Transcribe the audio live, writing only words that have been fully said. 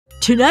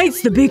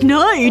Tonight's the big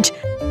night!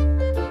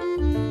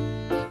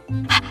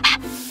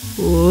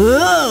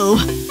 Whoa!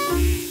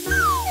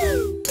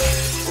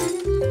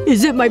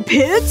 Is it my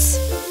pits?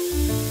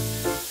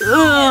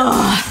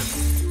 Ugh.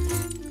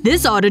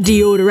 This ought to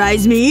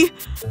deodorize me.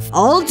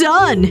 All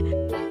done!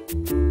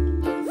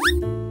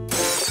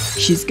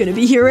 She's gonna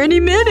be here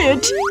any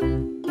minute!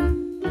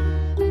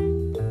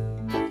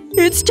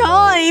 It's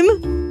time!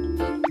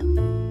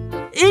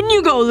 In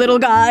you go, little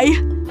guy!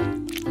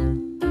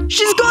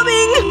 She's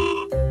coming!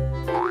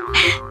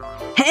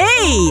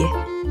 Hey!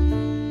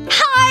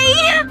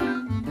 Hi!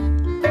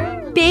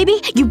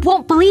 Baby, you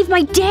won't believe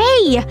my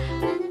day!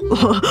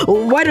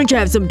 Why don't you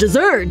have some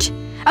dessert?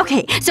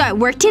 Okay, so at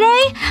work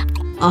today?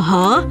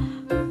 Uh-huh.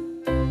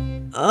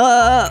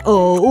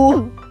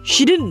 Oh.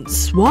 She didn't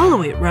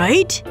swallow it,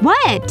 right?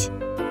 What?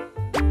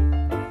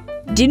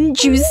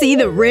 Didn't you see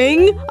the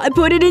ring? I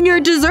put it in your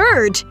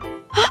dessert.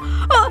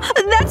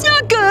 That's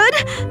not good!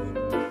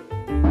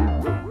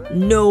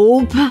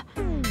 Nope.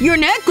 Your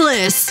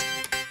necklace!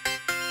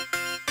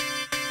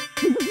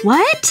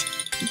 What?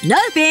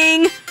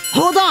 Nothing!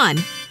 Hold on.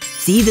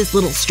 See this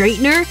little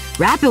straightener?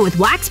 Wrap it with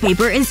wax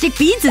paper and stick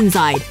beads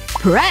inside.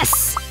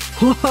 Press!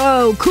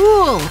 Whoa,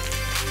 cool!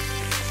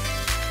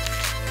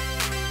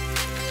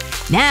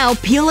 Now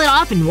peel it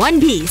off in one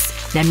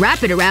piece. Then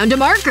wrap it around a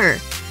marker.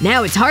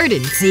 Now it's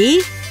hardened,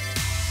 see?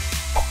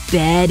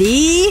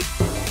 Betty?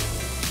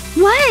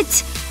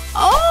 What?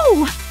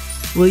 Oh!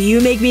 Will you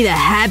make me the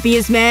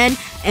happiest man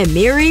and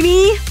marry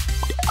me?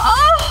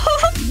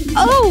 Oh!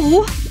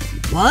 Oh!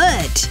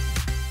 What?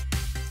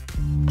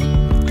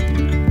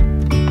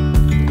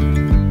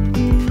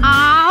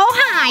 Oh,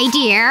 hi,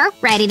 dear.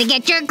 Ready to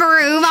get your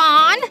groove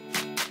on?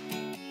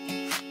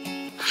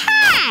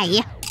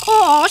 Hi!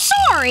 Oh,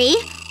 sorry.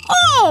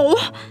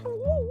 Oh!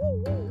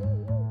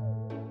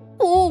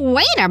 Oh,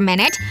 wait a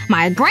minute.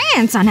 My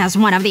grandson has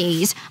one of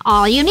these.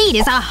 All you need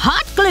is a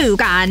hot glue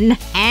gun.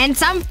 And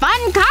some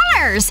fun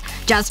colors.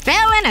 Just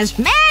fill in as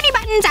many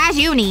buttons as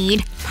you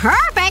need.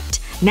 Perfect!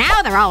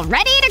 Now they're all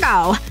ready to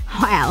go.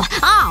 Well,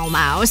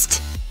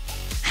 almost.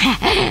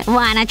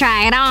 Wanna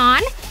try it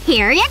on?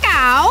 Here you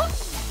go.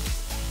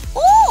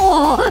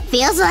 Ooh,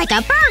 feels like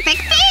a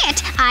perfect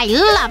fit. I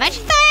love it.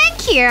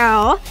 Thank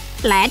you.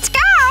 Let's go.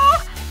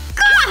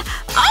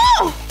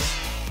 Oh!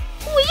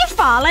 We've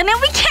fallen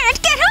and we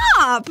can't get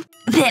up!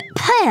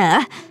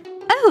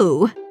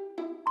 Oh.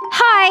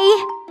 Hi.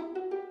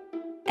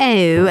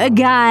 Oh, a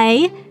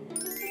guy.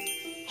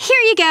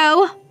 Here you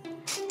go.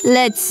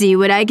 Let's see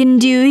what I can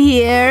do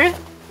here.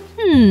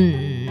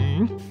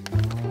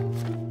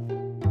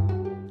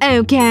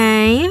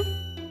 Okay.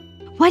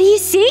 What do you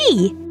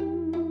see?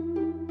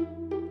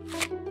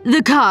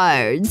 The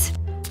cards.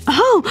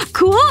 Oh,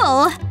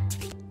 cool!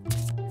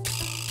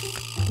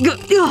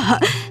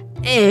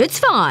 It's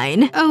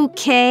fine.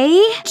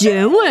 Okay.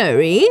 Don't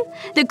worry.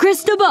 The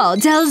crystal ball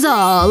tells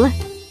all.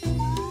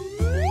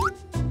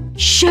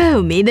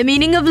 Show me the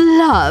meaning of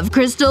love,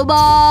 crystal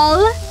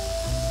ball.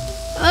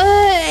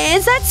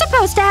 Is that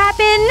supposed to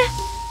happen?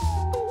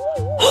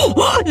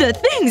 The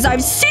things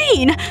I've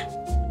seen!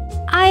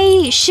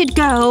 I should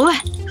go.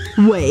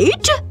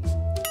 Wait.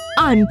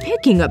 I'm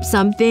picking up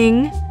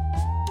something.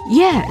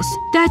 Yes,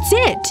 that's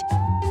it.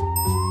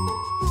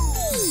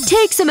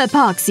 Take some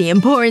epoxy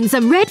and pour in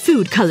some red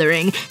food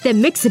coloring,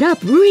 then mix it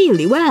up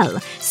really well.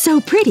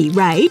 So pretty,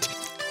 right?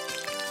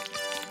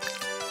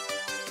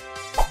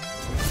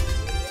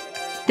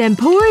 Then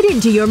pour it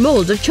into your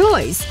mold of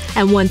choice.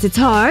 And once it's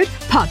hard,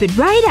 pop it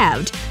right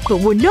out.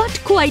 But we're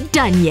not quite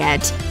done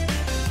yet.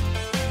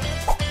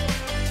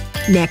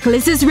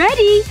 Necklace is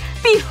ready!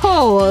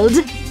 Behold!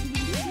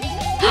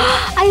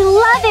 I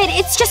love it!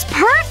 It's just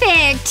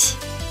perfect!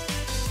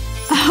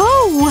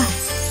 Oh!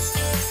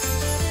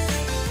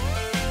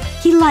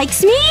 He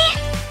likes me?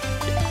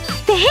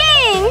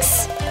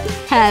 Thanks!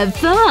 Have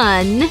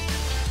fun!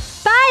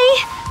 Bye!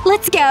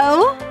 Let's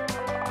go!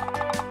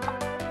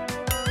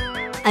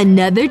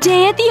 Another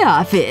day at the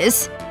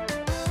office.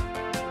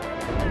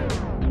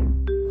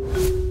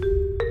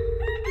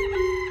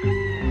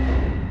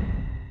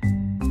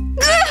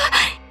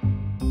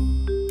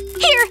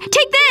 Here,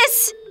 take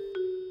this!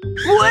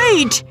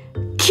 Wait!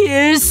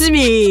 Kiss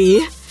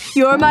me!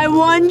 You're my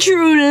one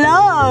true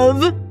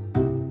love!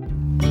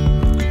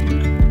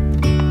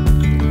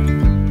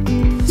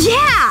 Yeah!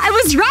 I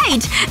was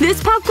right!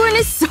 This popcorn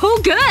is so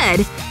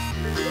good!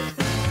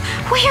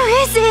 Where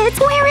is it?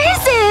 Where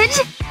is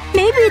it?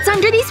 Maybe it's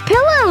under these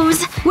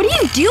pillows. What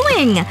are you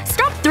doing?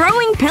 Stop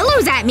throwing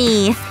pillows at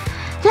me.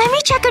 Let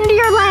me check under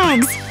your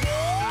legs.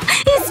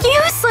 It's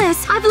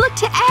useless! I've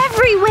looked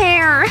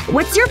everywhere!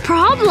 What's your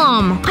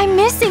problem? I'm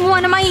missing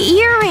one of my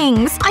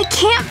earrings. I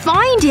can't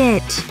find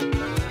it.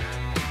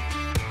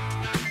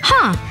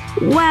 Huh.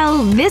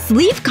 Well, this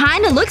leaf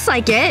kinda looks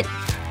like it.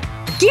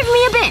 Give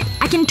me a bit.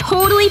 I can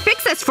totally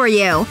fix this for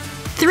you.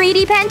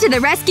 3D pen to the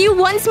rescue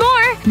once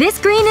more! This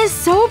green is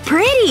so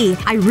pretty!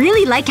 I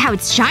really like how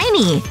it's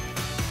shiny.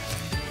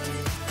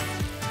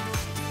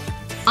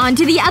 On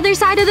to the other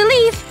side of the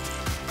leaf.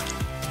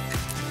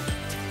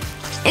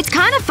 It's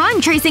kind of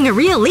fun tracing a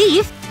real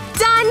leaf.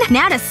 Done!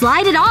 Now to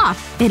slide it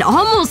off. It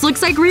almost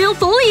looks like real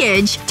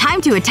foliage.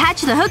 Time to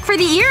attach the hook for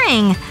the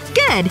earring.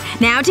 Good.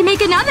 Now to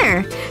make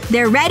another.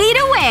 They're ready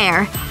to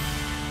wear.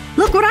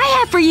 Look what I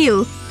have for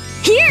you!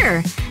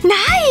 Here!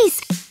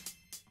 Nice!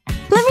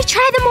 Let me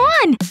try them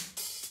on!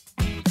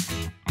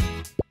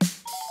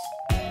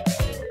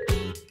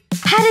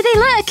 How do they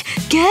look?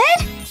 Good?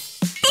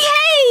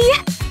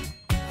 Yay!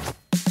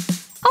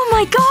 Oh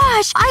my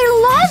gosh! I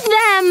love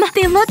them!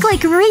 They look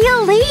like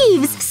real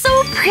leaves!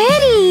 So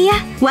pretty!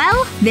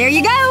 Well, there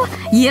you go!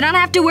 You don't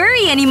have to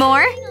worry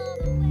anymore!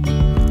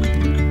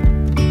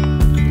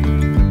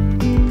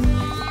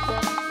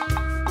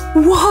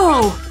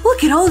 Whoa!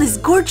 Look at all this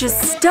gorgeous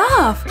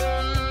stuff!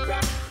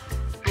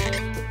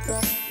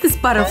 This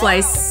butterfly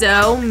is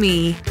so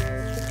me.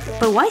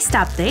 But why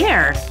stop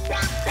there?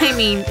 I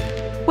mean,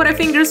 what are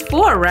fingers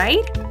for,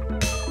 right?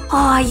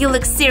 Oh, you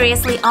look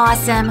seriously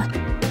awesome.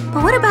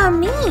 But what about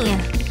me?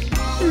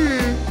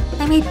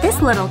 I made this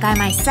little guy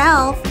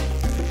myself.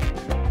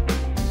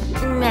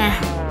 Meh.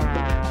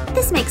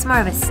 This makes more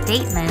of a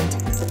statement.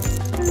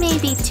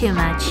 Maybe too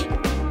much.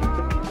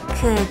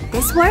 Could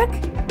this work?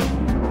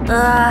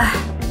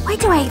 Why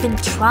do I even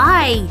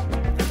try?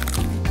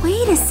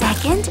 Wait a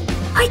second.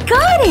 I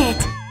got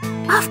it!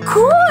 Of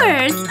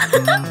course!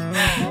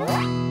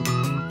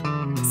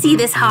 See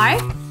this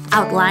heart?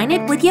 Outline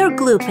it with your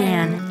glue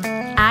pen.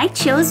 I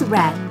chose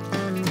red.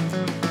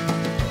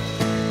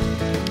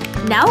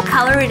 Now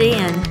color it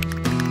in.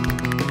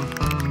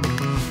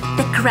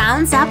 The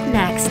crown's up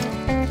next.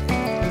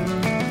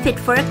 Fit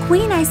for a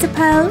queen, I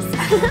suppose.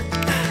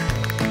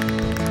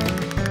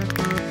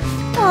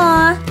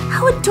 Aw,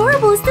 how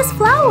adorable is this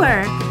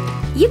flower?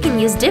 You can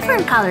use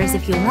different colors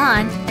if you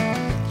want.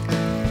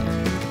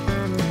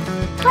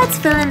 Let's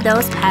fill in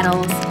those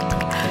petals.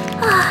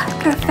 Ah,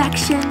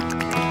 perfection.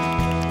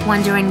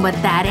 Wondering what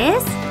that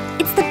is?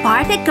 It's the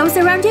part that goes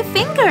around your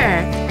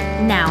finger.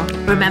 Now,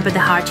 remember the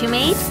heart you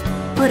made?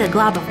 Put a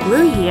glob of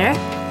glue here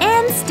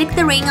and stick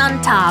the ring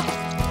on top.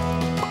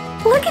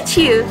 Look at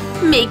you,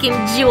 making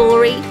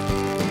jewelry.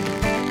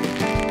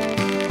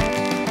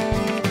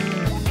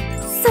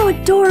 So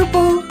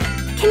adorable.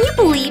 Can you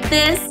believe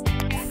this?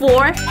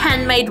 4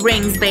 handmade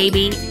rings,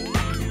 baby.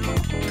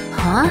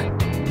 Huh?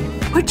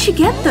 Where'd you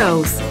get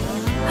those?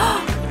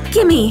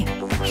 Gimme!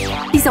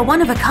 These are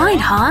one of a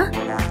kind, huh?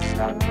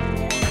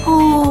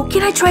 Oh,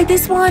 can I try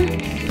this one?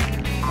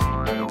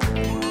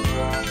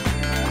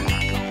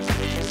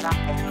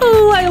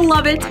 Oh, I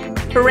love it!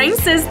 Ring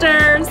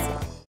sisters!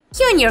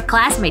 You and your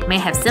classmate may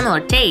have similar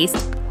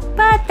taste,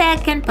 but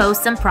that can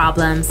pose some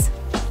problems.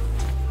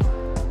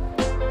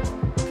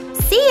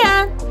 See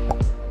ya!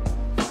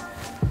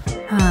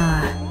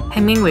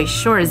 Hemingway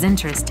sure is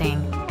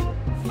interesting.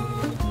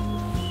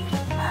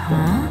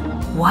 Huh?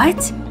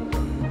 What?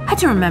 I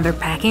don't remember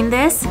packing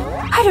this.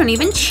 I don't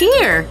even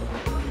cheer!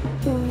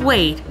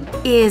 Wait,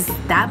 is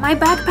that my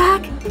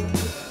backpack?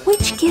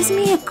 Which gives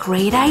me a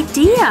great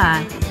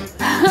idea.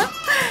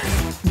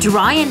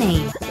 Draw a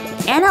name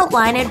and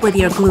outline it with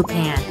your glue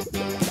pen.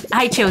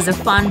 I chose a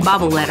fun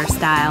bubble letter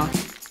style.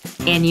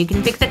 And you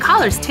can pick the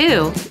colors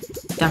too.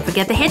 Don't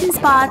forget the hidden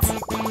spots.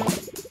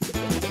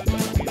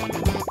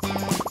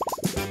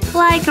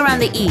 Like around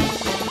the E.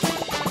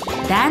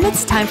 Then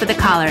it's time for the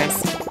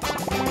colors.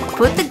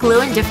 Put the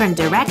glue in different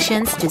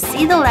directions to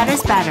see the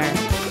letters better.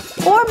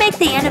 Or make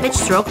the end of each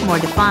stroke more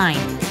defined.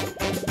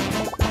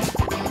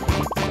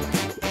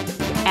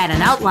 Add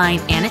an outline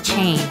and a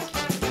chain.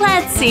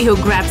 Let's see who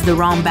grabs the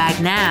wrong bag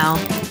now.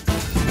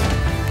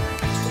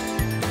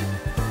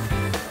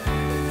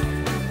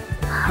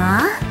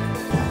 Huh?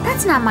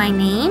 That's not my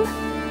name.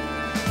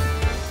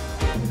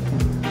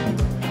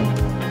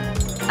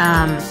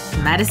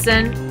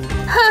 Medicine?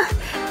 Huh,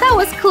 that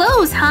was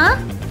close, huh?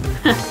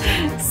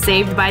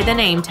 Saved by the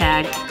name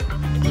tag.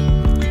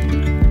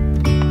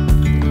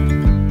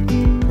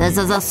 This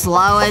is the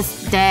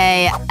slowest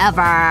day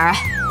ever.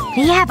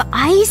 They have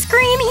ice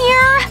cream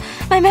here?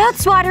 My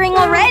mouth's watering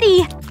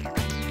already.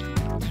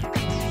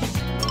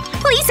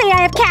 Please say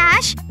I have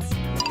cash.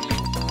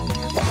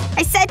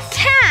 I said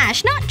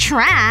cash, not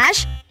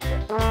trash.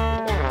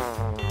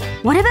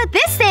 What about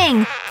this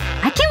thing?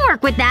 I can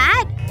work with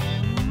that.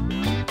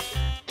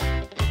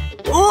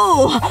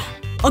 Oh!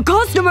 A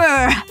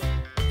customer!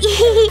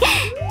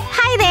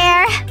 Hi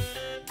there.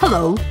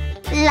 Hello.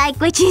 Like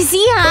what you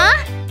see, huh?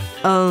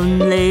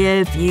 Only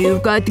if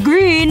you've got the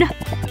green.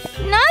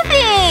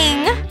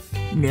 Nothing!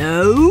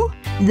 No?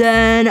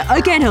 Then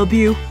I can't help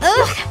you.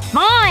 Ugh,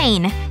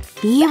 fine.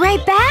 Be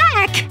right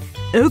back.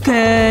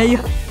 Okay.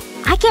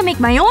 I can make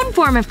my own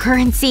form of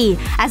currency.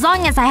 As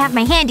long as I have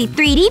my handy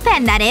 3D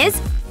pen, that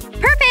is.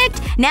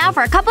 Perfect! Now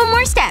for a couple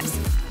more steps.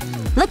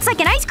 Looks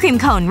like an ice cream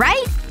cone,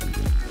 right?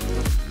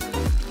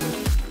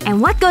 And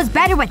what goes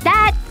better with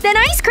that than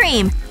ice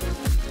cream?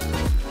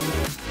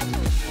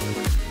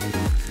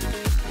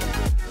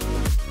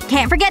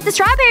 Can't forget the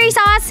strawberry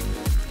sauce!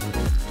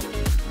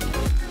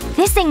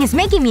 This thing is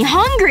making me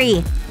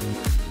hungry!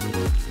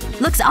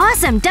 Looks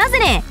awesome,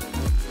 doesn't it?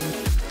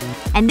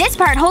 And this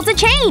part holds a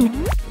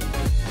chain!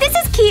 This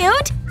is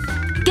cute!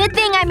 Good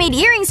thing I made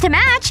earrings to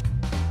match.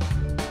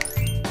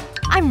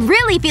 I'm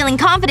really feeling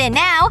confident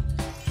now.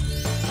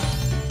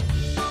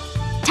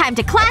 Time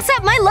to class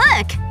up my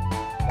look!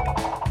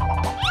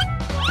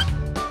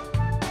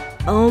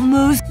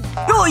 Almost…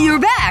 Oh, you're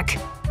back!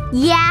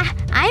 Yeah,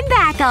 I'm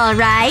back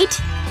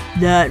alright.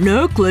 That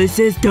necklace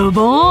is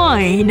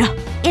divine!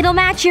 It'll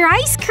match your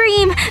ice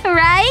cream,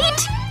 right?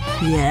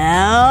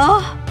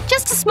 Yeah?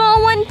 Just a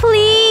small one,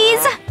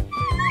 please.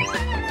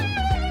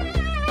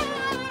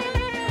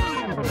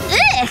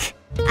 Ugh!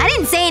 I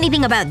didn't say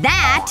anything about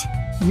that.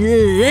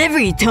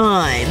 Every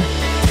time.